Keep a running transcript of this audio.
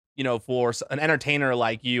for an entertainer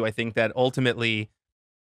like you, I think that ultimately,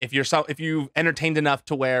 if you've entertained enough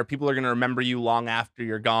to where people are going to remember you long after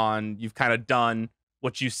you're gone, you've kind of done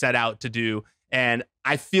what you set out to do. And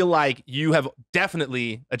I feel like you have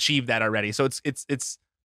definitely achieved that already. So it's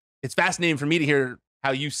fascinating for me to hear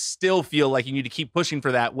how you still feel like you need to keep pushing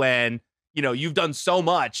for that when, you've done so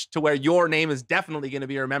much to where your name is definitely going to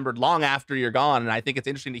be remembered long after you're gone. And I think it's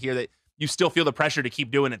interesting to hear that you still feel the pressure to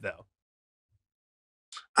keep doing it, though.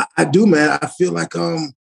 I do, man. I feel like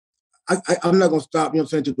I'm not gonna stop,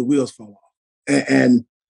 until the wheels fall off. And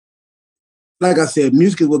like I said,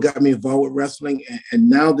 music is what got me involved with wrestling. And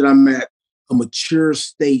now that I'm at a mature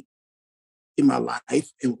state in my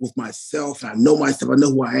life and with myself, and I know myself, I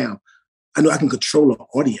know who I am. I know I can control an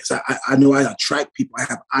audience. I know I attract people. I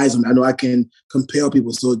have eyes on me. I know I can compel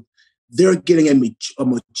people. So they're getting a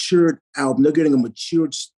matured album. They're getting a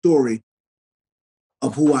matured story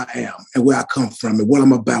of who I am and where I come from and what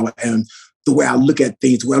I'm about and the way I look at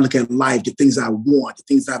things, the way I look at life, the things I want, the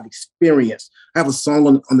things I've experienced. I have a song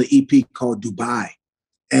on the EP called Dubai.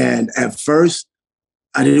 And at first,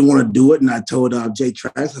 I didn't want to do it. And I told Jay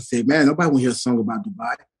Trax, I said, man, nobody want to hear a song about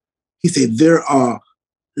Dubai. He said, there are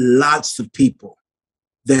lots of people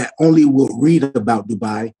that only will read about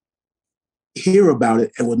Dubai, hear about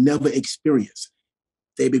it, and will never experience.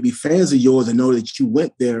 They may be fans of yours and know that you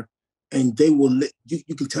went there, and they will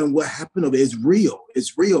you can tell them what happened of it. It's real.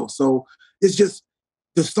 It's real. So it's just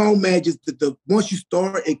the song, man, just the once you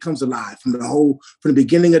start, it comes alive from the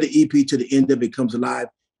beginning of the EP to the end of it comes alive.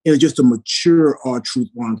 And it's just a mature R-Truth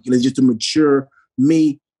one. It's just a mature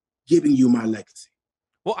me giving you my legacy.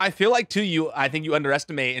 Well, I feel like I think you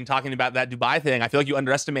underestimate in talking about that Dubai thing. I feel like you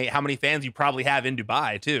underestimate how many fans you probably have in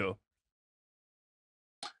Dubai too.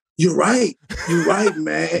 You're right. You're right,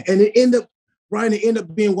 man. And it ended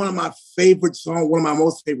up being one of my favorite songs, one of my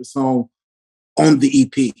most favorite songs on the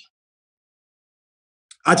EP.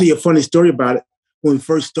 I'll tell you a funny story about it. When we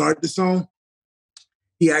first started the song,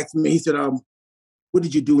 he asked me, he said, what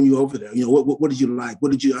did you do when you were over there? What did you like?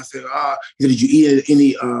 I said, he said, did you eat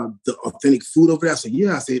any the authentic food over there? I said,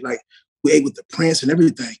 yeah. I said, like, we ate with the Prince and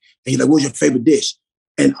everything. And he's like, what was your favorite dish?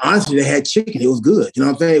 And honestly, they had chicken. It was good. You know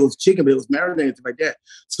what I'm saying? It was chicken, but it was marinated and stuff like that.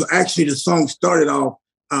 So actually, the song started off,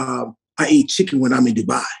 I eat chicken when I'm in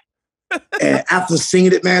Dubai. And after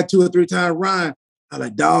singing it, man, 2 or 3 times, Ryan, I was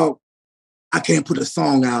like, dog, I can't put a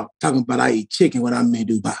song out talking about I eat chicken when I'm in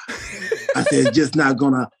Dubai. I said, it's just not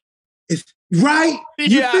gonna, it's right.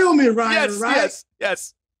 You feel me, Ryan, yes, right?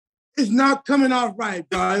 Yes. It's not coming off right,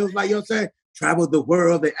 bro. It was like, I'm saying? Travel the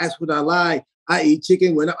world, they ask what I like. I eat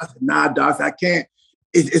chicken when I said, nah, dog, I can't.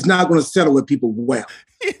 It's not gonna settle with people well.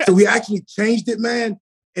 Yes. So we actually changed it, man,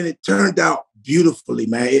 and it turned out beautifully,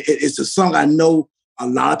 man. It's a song I know a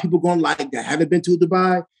lot of people gonna like that haven't been to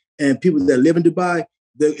Dubai, and people that live in Dubai,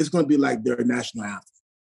 it's gonna be like their national anthem.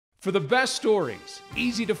 For the best stories,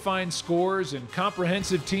 easy to find scores, and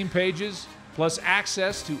comprehensive team pages, plus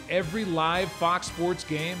access to every live Fox Sports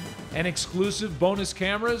game and exclusive bonus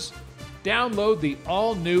cameras, download the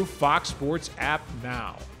all-new Fox Sports app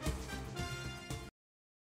now.